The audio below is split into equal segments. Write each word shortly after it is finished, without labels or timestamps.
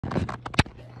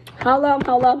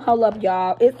Hold up,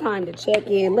 y'all. It's time to check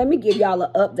in. Let me give y'all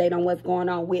an update on what's going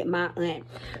on with my aunt.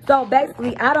 So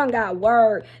basically, I done got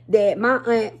word that my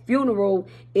aunt's funeral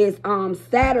is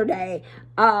Saturday.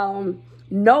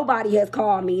 Nobody has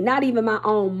called me, not even my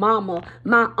own mama.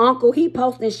 My uncle, he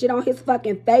posting shit on his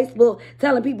fucking Facebook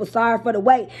telling people sorry for the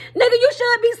wait. Nigga, you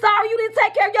should be sorry you didn't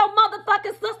take care of your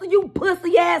motherfucking sister, you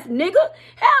pussy ass nigga.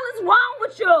 Hell is wrong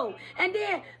with you? And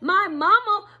then my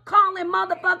mama calling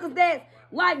motherfuckers that's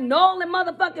like Noel and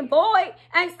motherfucking Boyd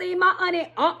ain't seen my aunt in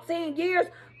 10 years.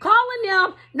 Calling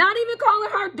them, not even calling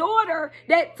her daughter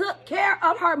that took care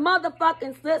of her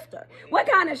motherfucking sister. What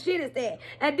kind of shit is that?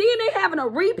 And then they having a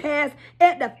repast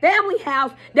at the family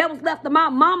house that was left to my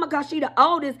mama because she the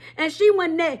oldest. And she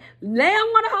wouldn't let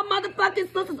one of her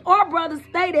motherfucking sisters or brothers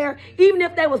stay there even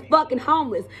if they was fucking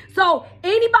homeless. So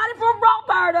anybody from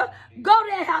Roberta, go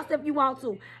to that house if you want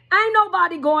to. Ain't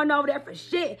nobody going over there for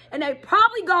shit. And they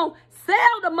probably gonna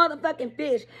sell the motherfucking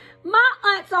fish. My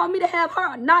aunt told me to have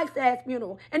her a nice-ass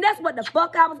funeral. And that's what the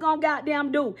fuck I was gonna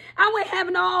goddamn do. I went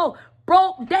having a whole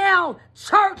broke down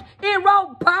church in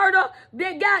Roberta.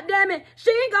 Then goddamn it,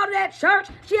 she didn't go to that church.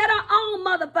 She had her own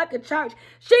motherfucking church.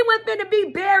 She went finna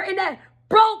be buried in that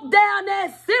broke down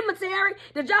that cemetery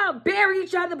that y'all bury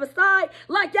each other beside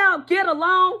like y'all get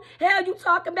along. Hell you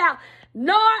talking about?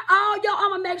 Nor all y'all,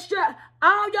 I'ma make sure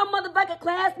all your motherfucking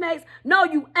classmates know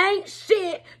you ain't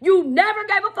shit. You never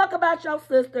gave a fuck about your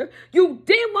sister. You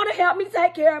didn't want to help me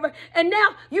take care of her. And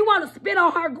now you want to spit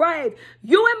on her grave.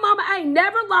 You and mama ain't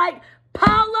never liked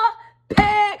Paula,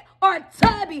 Peg, or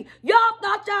Tubby. Y'all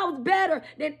thought y'all was better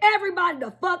than everybody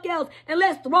the fuck else. And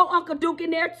let's throw Uncle Duke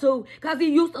in there too. Because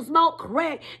he used to smoke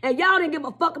crack. And y'all didn't give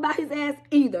a fuck about his ass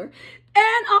either.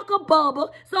 And Uncle Bubba.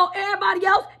 So everybody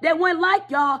else that went like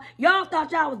y'all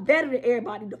thought y'all was better than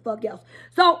everybody the fuck else.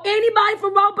 So anybody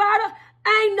from Roberta,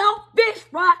 ain't no fish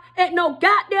fry at no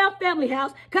goddamn family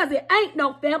house. Because it ain't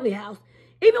no family house.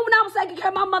 Even when I was taking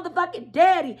care of my motherfucking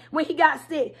daddy when he got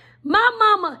sick, my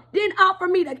mama didn't offer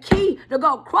me the key to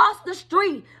go cross the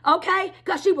street, okay?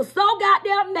 Because she was so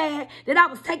goddamn mad that I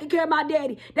was taking care of my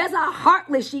daddy. That's how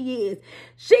heartless she is.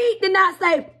 She did not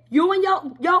say, you and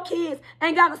your kids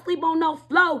ain't got to sleep on no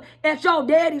floor at your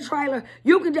daddy trailer.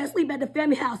 You can just sleep at the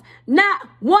family house. Not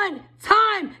one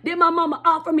time did my mama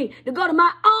offer me to go to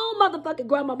my own motherfucking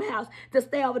grandmama's house to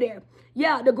stay over there.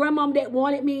 Yeah, the grandmama that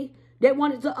wanted me, that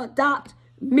wanted to adopt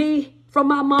me from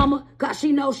my mama, because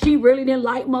she knows she really didn't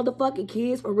like motherfucking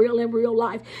kids for real in real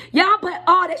life. Y'all put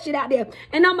all that shit out there.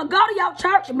 And I'm going to go to your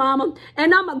church, mama,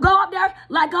 and I'm going to go up there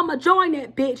like I'm going to join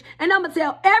that bitch. And I'm going to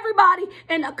tell everybody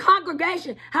in the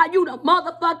congregation how you the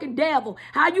motherfucking devil,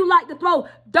 how you like to throw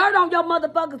dirt on your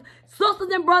motherfuckers, sisters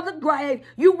and brothers' grave.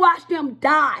 You watch them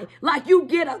die like you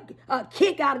get a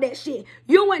kick out of that shit.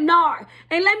 You and Nar.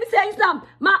 And let me tell you something.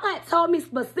 My aunt told me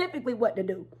specifically what to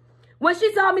do. When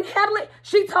she told me to handle it,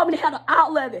 she told me to handle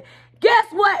all of it. Guess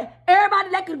what?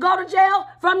 Everybody that could go to jail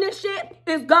from this shit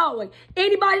is going.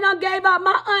 Anybody done gave out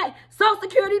my aunt social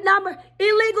security number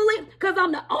illegally? Because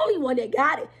I'm the only one that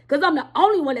got it. Because I'm the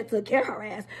only one that took care of her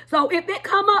ass. So if it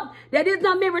come up that it's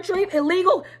not been retrieved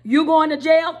illegal, you going to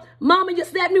jail. Mama, you're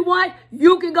 71,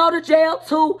 you can go to jail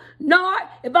too. Nor,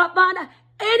 if I find out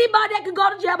anybody that can go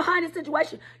to jail behind this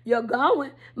situation, you're going.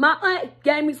 My aunt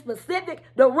gave me specific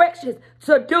directions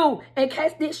to do in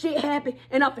case this shit happen,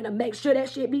 and I'm finna make sure that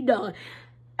shit be done.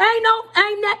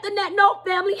 Ain't nothing at no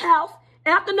family house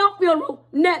after no funeral.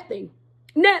 Nothing.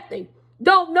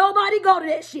 Don't nobody go to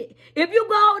that shit. If you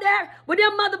go there with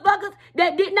them motherfuckers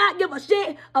that did not give a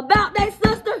shit about their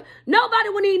sister, nobody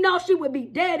would even know she would be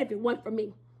dead if it wasn't for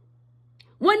me.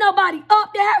 When nobody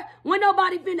up there, when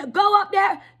nobody finna go up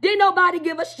there, didn't nobody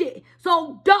give a shit.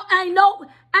 So ain't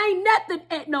nothing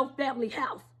at no family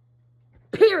house.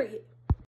 Period.